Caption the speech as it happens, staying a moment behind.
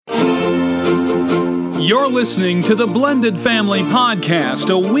You're listening to the Blended Family Podcast,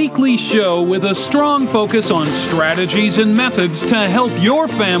 a weekly show with a strong focus on strategies and methods to help your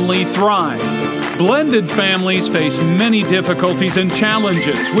family thrive. Blended families face many difficulties and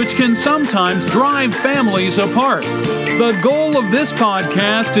challenges, which can sometimes drive families apart. The goal of this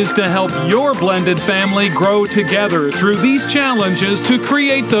podcast is to help your blended family grow together through these challenges to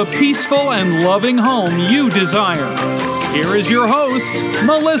create the peaceful and loving home you desire. Here is your host,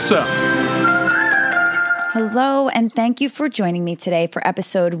 Melissa. Hello, and thank you for joining me today for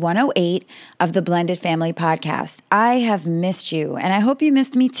episode 108 of the Blended Family Podcast. I have missed you, and I hope you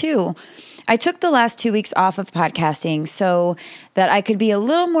missed me too. I took the last 2 weeks off of podcasting so that I could be a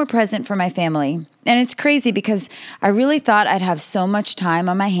little more present for my family. And it's crazy because I really thought I'd have so much time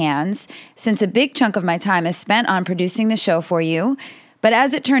on my hands since a big chunk of my time is spent on producing the show for you. But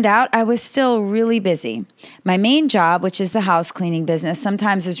as it turned out, I was still really busy. My main job, which is the house cleaning business,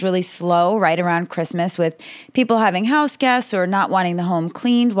 sometimes is really slow right around Christmas with people having house guests or not wanting the home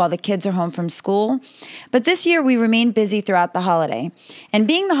cleaned while the kids are home from school. But this year we remained busy throughout the holiday. And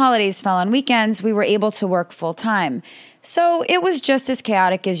being the holidays fell on weekends, we were able to work full time. So it was just as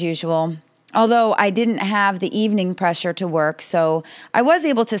chaotic as usual. Although I didn't have the evening pressure to work, so I was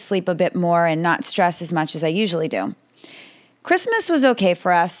able to sleep a bit more and not stress as much as I usually do. Christmas was okay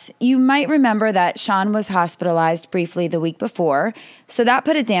for us. You might remember that Sean was hospitalized briefly the week before, so that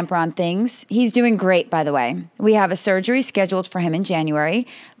put a damper on things. He's doing great, by the way. We have a surgery scheduled for him in January,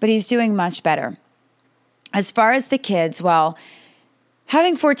 but he's doing much better. As far as the kids, well,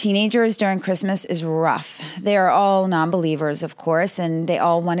 having 4 teenagers during Christmas is rough. They are all non-believers, of course, and they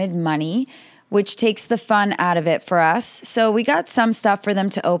all wanted money, which takes the fun out of it for us. So we got some stuff for them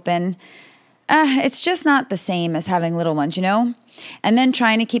to open. It's just not the same as having little ones, you know? And then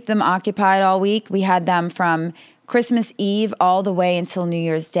trying to keep them occupied all week. We had them from Christmas Eve all the way until New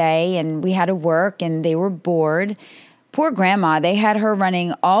Year's Day, and we had to work, and they were bored. Poor grandma, they had her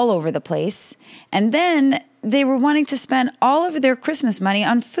running all over the place. And then they were wanting to spend all of their Christmas money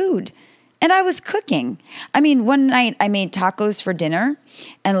on food. And I was cooking. I mean, one night I made tacos for dinner,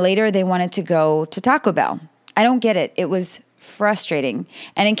 and later they wanted to go to Taco Bell. I don't get it. It was frustrating.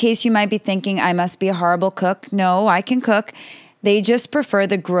 And in case you might be thinking I must be a horrible cook, no, I can cook. They just prefer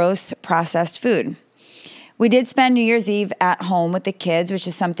the gross processed food. We did spend New Year's Eve at home with the kids, which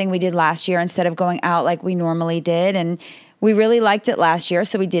is something we did last year instead of going out like we normally did. And we really liked it last year,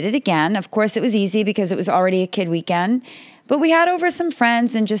 so we did it again. Of course, it was easy because it was already a kid weekend. But we had over some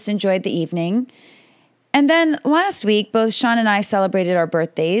friends and just enjoyed the evening. And then last week, both Sean and I celebrated our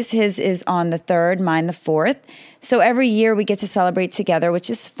birthdays. His is on the 3rd, mine the 4th. So every year we get to celebrate together, which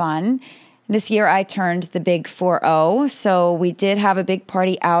is fun. This year I turned the big 4-0. So we did have a big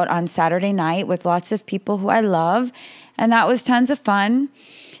party out on Saturday night with lots of people who I love. And that was tons of fun.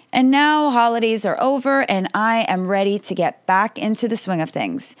 And now holidays are over and I am ready to get back into the swing of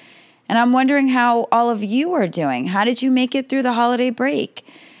things. And I'm wondering how all of you are doing. How did you make it through the holiday break?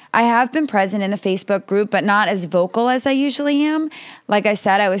 I have been present in the Facebook group, but not as vocal as I usually am. Like I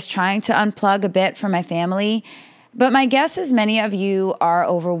said, I was trying to unplug a bit from my family. But my guess is many of you are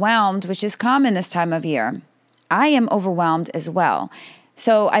overwhelmed, which is common this time of year. I am overwhelmed as well.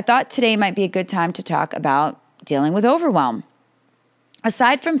 So I thought today might be a good time to talk about dealing with overwhelm.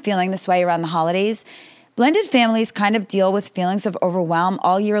 Aside from feeling this way around the holidays, blended families kind of deal with feelings of overwhelm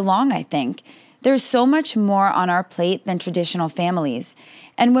all year long, I think. There's so much more on our plate than traditional families.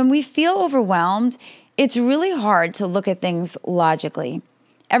 And when we feel overwhelmed, it's really hard to look at things logically.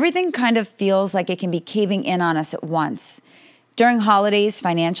 Everything kind of feels like it can be caving in on us at once. During holidays,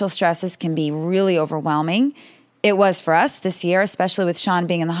 financial stresses can be really overwhelming. It was for us this year, especially with Sean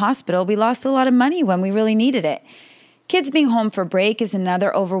being in the hospital. We lost a lot of money when we really needed it. Kids being home for break is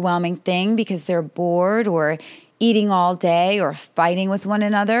another overwhelming thing because they're bored or eating all day or fighting with one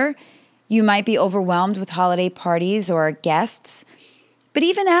another. You might be overwhelmed with holiday parties or guests. But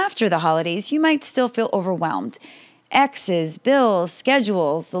even after the holidays, you might still feel overwhelmed. Exes, bills,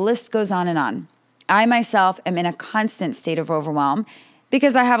 schedules, the list goes on and on. I myself am in a constant state of overwhelm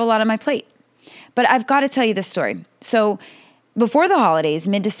because I have a lot on my plate. But I've got to tell you this story. So before the holidays,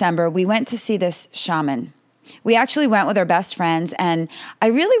 mid-December, we went to see this shaman. We actually went with our best friends, and I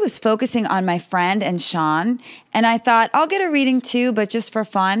really was focusing on my friend and Sean, and I thought, I'll get a reading too, but just for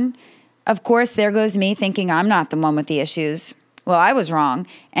fun. Of course, there goes me thinking I'm not the one with the issues. Well, I was wrong,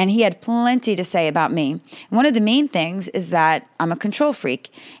 and he had plenty to say about me. One of the main things is that I'm a control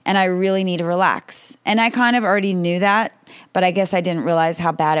freak, and I really need to relax. And I kind of already knew that, but I guess I didn't realize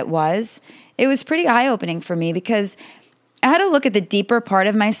how bad it was. It was pretty eye-opening for me because I had to look at the deeper part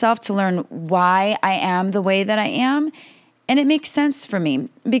of myself to learn why I am the way that I am. And it makes sense for me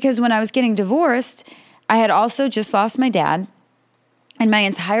because when I was getting divorced, I had also just lost my dad, and my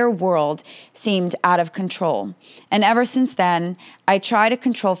entire world seemed out of control. And ever since then, I try to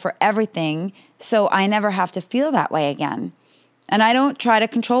control for everything so I never have to feel that way again. And I don't try to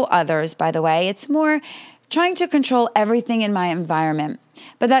control others, by the way. It's more trying to control everything in my environment.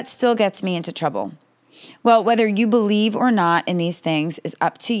 But that still gets me into trouble. Well, whether you believe or not in these things is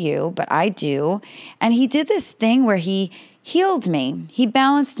up to you, but I do. And he did this thing where he healed me. He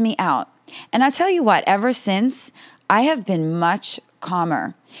balanced me out. And I tell you what, ever since, I have been much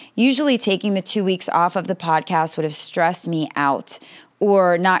calmer. Usually taking the 2 weeks off of the podcast would have stressed me out,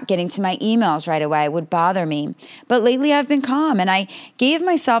 or not getting to my emails right away would bother me. But lately I've been calm, and I gave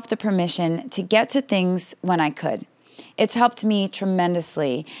myself the permission to get to things when I could. It's helped me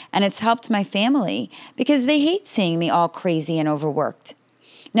tremendously, and it's helped my family because they hate seeing me all crazy and overworked.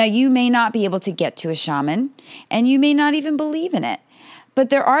 Now, you may not be able to get to a shaman, and you may not even believe in it, but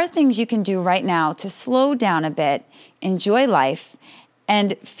there are things you can do right now to slow down a bit, enjoy life,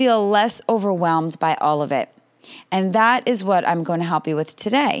 and feel less overwhelmed by all of it. And that is what I'm going to help you with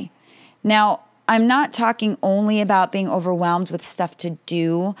today. Now, I'm not talking only about being overwhelmed with stuff to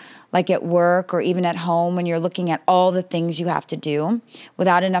do, like at work or even at home when you're looking at all the things you have to do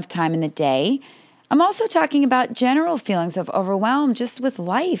without enough time in the day. I'm also talking about general feelings of overwhelm just with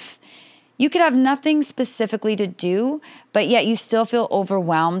life. You could have nothing specifically to do, but yet you still feel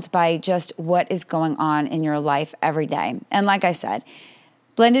overwhelmed by just what is going on in your life every day. And like I said,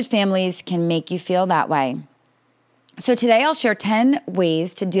 blended families can make you feel that way. So today I'll share 10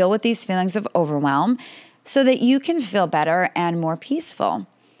 ways to deal with these feelings of overwhelm so that you can feel better and more peaceful.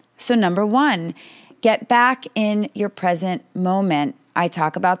 So number 1, get back in your present moment. I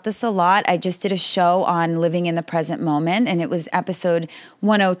talk about this a lot. I just did a show on living in the present moment, and it was episode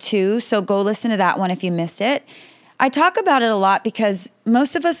 102. So go listen to that one if you missed it. I talk about it a lot because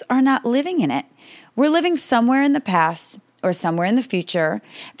most of us are not living in it. We're living somewhere in the past or somewhere in the future.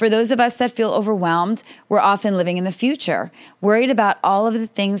 For those of us that feel overwhelmed, we're often living in the future, worried about all of the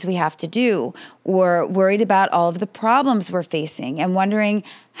things we have to do, or worried about all of the problems we're facing and wondering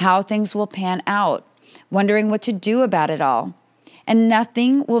how things will pan out, wondering what to do about it all. And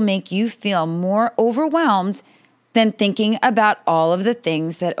nothing will make you feel more overwhelmed than thinking about all of the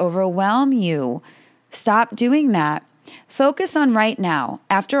things that overwhelm you. Stop doing that. Focus on right now.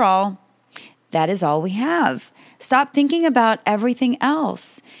 After all, that is all we have. Stop thinking about everything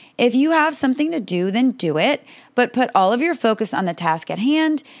else. If you have something to do, then do it, but put all of your focus on the task at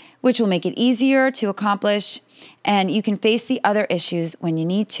hand, which will make it easier to accomplish, and you can face the other issues when you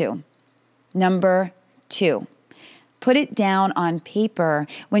need to. Number 2, put it down on paper.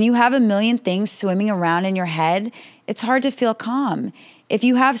 When you have a million things swimming around in your head, it's hard to feel calm. If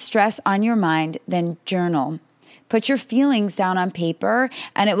you have stress on your mind, then journal. Put your feelings down on paper,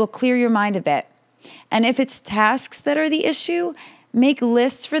 and it will clear your mind a bit. And if it's tasks that are the issue, make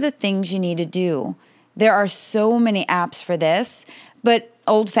lists for the things you need to do. There are so many apps for this, but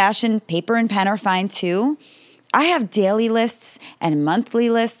old-fashioned paper and pen are fine too. I have daily lists and monthly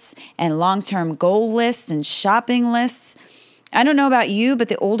lists and long-term goal lists and shopping lists. I don't know about you, but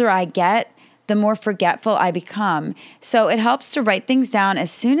the older I get, the more forgetful I become. So it helps to write things down as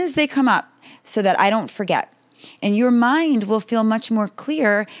soon as they come up so that I don't forget. And your mind will feel much more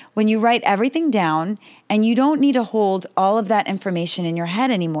clear when you write everything down and you don't need to hold all of that information in your head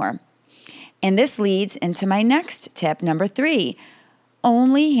anymore. And this leads into my next tip, number 3.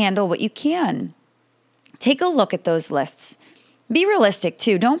 Only handle what you can. Take a look at those lists. Be realistic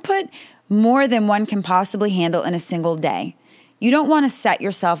too. Don't put more than one can possibly handle in a single day. You don't want to set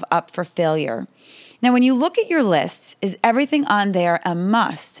yourself up for failure. Now, when you look at your lists, is everything on there a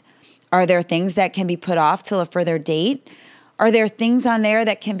must? Are there things that can be put off till a further date? Are there things on there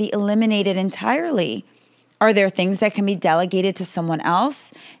that can be eliminated entirely? Are there things that can be delegated to someone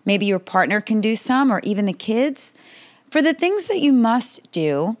else? Maybe your partner can do some, or even the kids. For the things that you must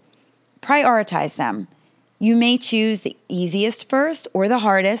do, prioritize them. You may choose the easiest first or the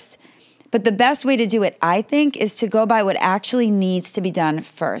hardest, but the best way to do it, I think, is to go by what actually needs to be done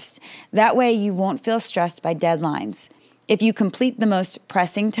first. That way you won't feel stressed by deadlines. If you complete the most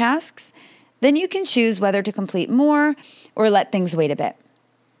pressing tasks, then you can choose whether to complete more or let things wait a bit.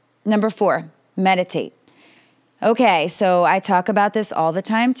 Number 4, meditate. Okay, so I talk about this all the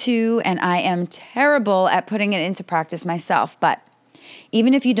time too, and I am terrible at putting it into practice myself. But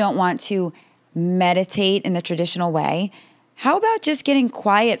even if you don't want to meditate in the traditional way, how about just getting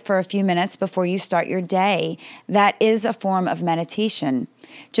quiet for a few minutes before you start your day? That is a form of meditation.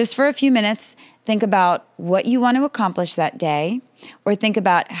 Just for a few minutes, think about what you want to accomplish that day, or think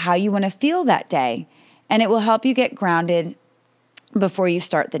about how you want to feel that day, and it will help you get grounded before you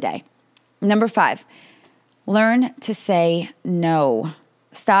start the day. Number 5, Learn to say no.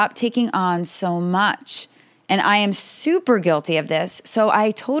 Stop taking on so much. And I am super guilty of this, so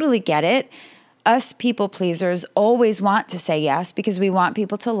I totally get it. Us people pleasers always want to say yes because we want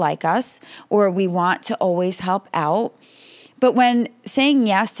people to like us or we want to always help out. But when saying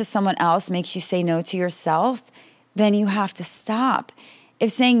yes to someone else makes you say no to yourself, then you have to stop.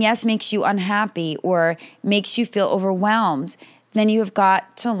 If saying yes makes you unhappy or makes you feel overwhelmed, then you have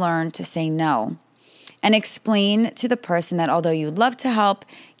got to learn to say no. And explain to the person that although you'd love to help,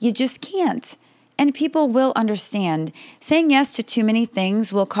 you just can't. And people will understand. Saying yes to too many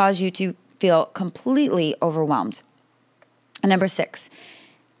things will cause you to feel completely overwhelmed. And number 6,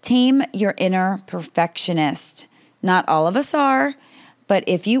 tame your inner perfectionist. Not all of us are, but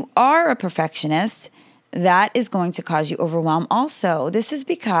if you are a perfectionist, that is going to cause you overwhelm also. This is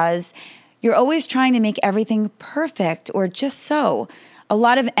because you're always trying to make everything perfect or just so. A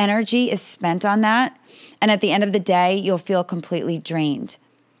lot of energy is spent on that. And at the end of the day, you'll feel completely drained.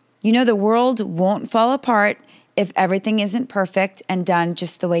 You know, the world won't fall apart if everything isn't perfect and done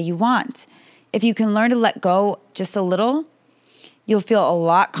just the way you want. If you can learn to let go just a little, you'll feel a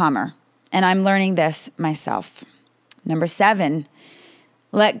lot calmer. And I'm learning this myself. Number 7,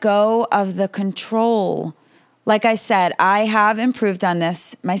 let go of the control. Like I said, I have improved on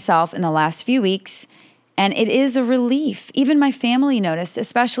this myself in the last few weeks, and it is a relief. Even my family noticed,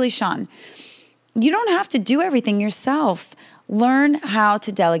 especially Sean. You don't have to do everything yourself. Learn how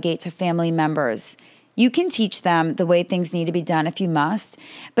to delegate to family members. You can teach them the way things need to be done if you must,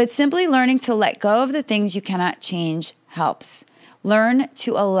 but simply learning to let go of the things you cannot change helps. Learn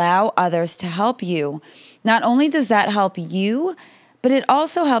to allow others to help you. Not only does that help you, but it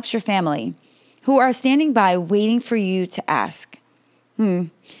also helps your family, who are standing by waiting for you to ask.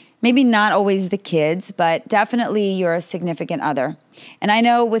 Maybe not always the kids, but definitely your significant other. And I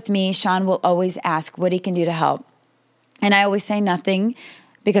know with me, Sean will always ask what he can do to help. And I always say nothing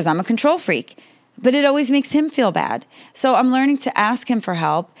because I'm a control freak, but it always makes him feel bad. So I'm learning to ask him for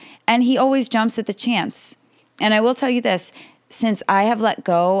help, and he always jumps at the chance. And I will tell you this, since I have let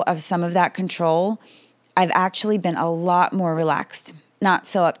go of some of that control, I've actually been a lot more relaxed, not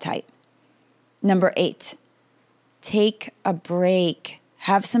so uptight. Number 8, take a break.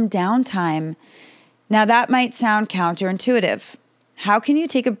 Have some downtime. Now that might sound counterintuitive. How can you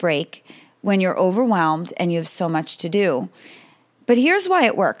take a break when you're overwhelmed and you have so much to do? But here's why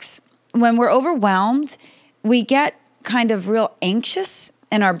it works. When we're overwhelmed, we get kind of real anxious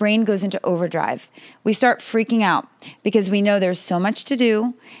and our brain goes into overdrive. We start freaking out because we know there's so much to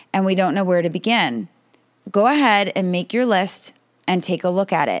do and we don't know where to begin. Go ahead and make your list and take a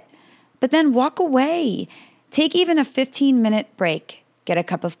look at it. But then walk away. Take even a 15-minute break. Get a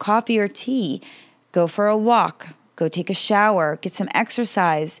cup of coffee or tea. Go for a walk. Go take a shower. Get some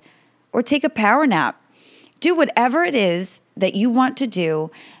exercise. Or take a power nap. Do whatever it is that you want to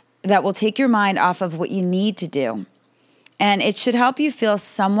do that will take your mind off of what you need to do. And it should help you feel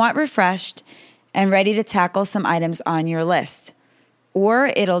somewhat refreshed and ready to tackle some items on your list.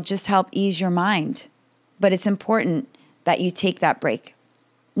 Or it'll just help ease your mind. But it's important that you take that break.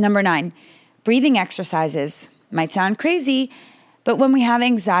 Number 9, breathing exercises. Might sound crazy, but when we have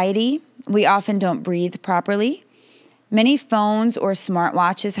anxiety, we often don't breathe properly. Many phones or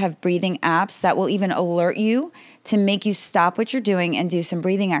smartwatches have breathing apps that will even alert you to make you stop what you're doing and do some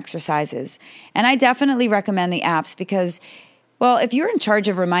breathing exercises. And I definitely recommend the apps because, well, if you're in charge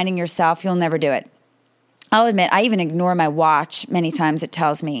of reminding yourself, you'll never do it. I'll admit, I even ignore my watch many times it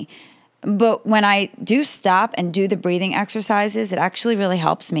tells me. But when I do stop and do the breathing exercises, it actually really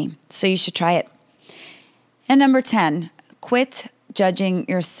helps me. So you should try it. And number 10, quit judging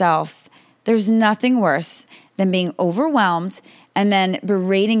yourself. There's nothing worse than being overwhelmed and then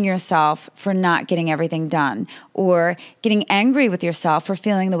berating yourself for not getting everything done or getting angry with yourself for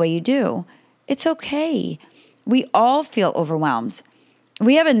feeling the way you do. It's okay. We all feel overwhelmed.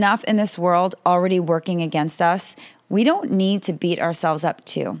 We have enough in this world already working against us. We don't need to beat ourselves up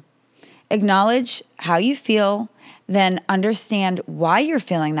too. Acknowledge how you feel, then understand why you're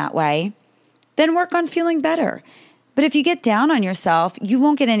feeling that way, then work on feeling better. But if you get down on yourself, you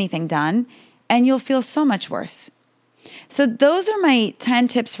won't get anything done and you'll feel so much worse. So those are my 10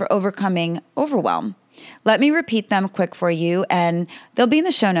 tips for overcoming overwhelm. Let me repeat them quick for you, and they'll be in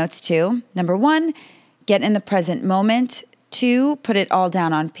the show notes too. Number 1, get in the present moment. 2, put it all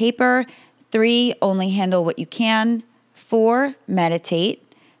down on paper. 3, only handle what you can. 4, meditate.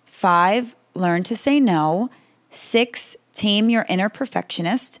 5, learn to say no. 6, tame your inner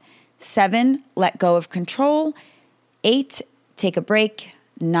perfectionist. 7, let go of control. 8, take a break.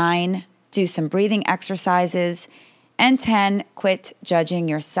 9, do some breathing exercises. And 10, quit judging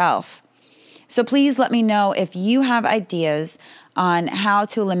yourself. So please let me know if you have ideas on how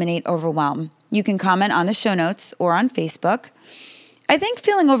to eliminate overwhelm. You can comment on the show notes or on Facebook. I think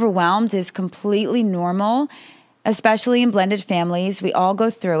feeling overwhelmed is completely normal, especially in blended families. We all go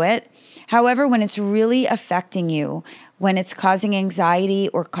through it. However, when it's really affecting you, when it's causing anxiety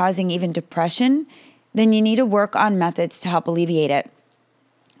or causing even depression, then you need to work on methods to help alleviate it.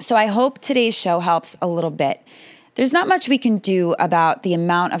 So I hope today's show helps a little bit. There's not much we can do about the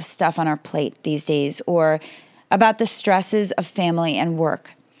amount of stuff on our plate these days or about the stresses of family and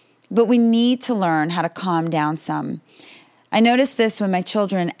work, but we need to learn how to calm down some. I notice this when my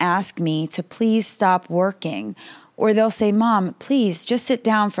children ask me to please stop working, or they'll say, "Mom, please just sit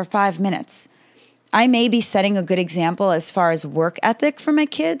down for 5 minutes." I may be setting a good example as far as work ethic for my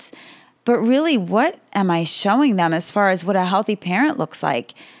kids, but really, what am I showing them as far as what a healthy parent looks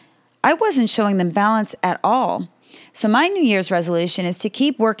like? I wasn't showing them balance at all. So my New Year's resolution is to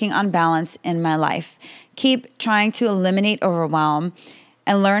keep working on balance in my life, keep trying to eliminate overwhelm,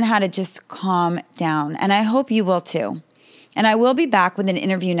 and learn how to just calm down. And I hope you will too. And I will be back with an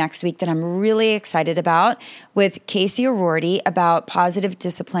interview next week that I'm really excited about with Casey O'Rourke about positive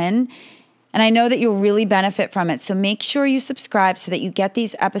discipline. And I know that you'll really benefit from it. So make sure you subscribe so that you get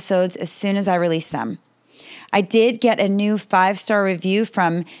these episodes as soon as I release them. I did get a new 5-star review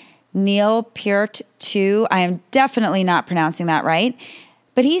from Neil Peart 2. I am definitely not pronouncing that right.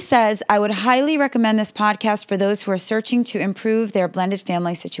 But he says, "I would highly recommend this podcast for those who are searching to improve their blended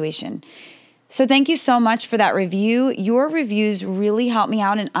family situation." So thank you so much for that review. Your reviews really help me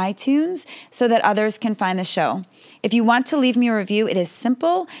out in iTunes so that others can find the show. If you want to leave me a review, it is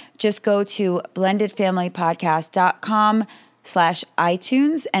simple. Just go to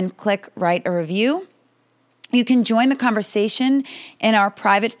blendedfamilypodcast.com/iTunes and click write a review. You can join the conversation in our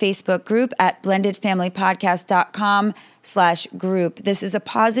private Facebook group at blendedfamilypodcast.com/group. This is a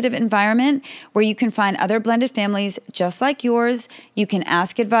positive environment where you can find other blended families just like yours. You can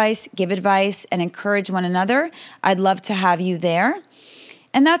ask advice, give advice, and encourage one another. I'd love to have you there.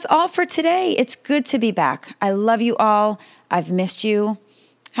 And that's all for today. It's good to be back. I love you all. I've missed you.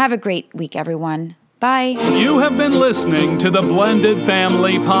 Have a great week, everyone. Bye. You have been listening to the Blended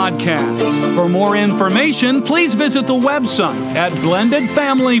Family Podcast. For more information, please visit the website at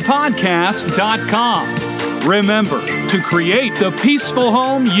blendedfamilypodcast.com. Remember, to create the peaceful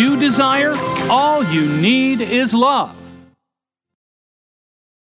home you desire, all you need is love.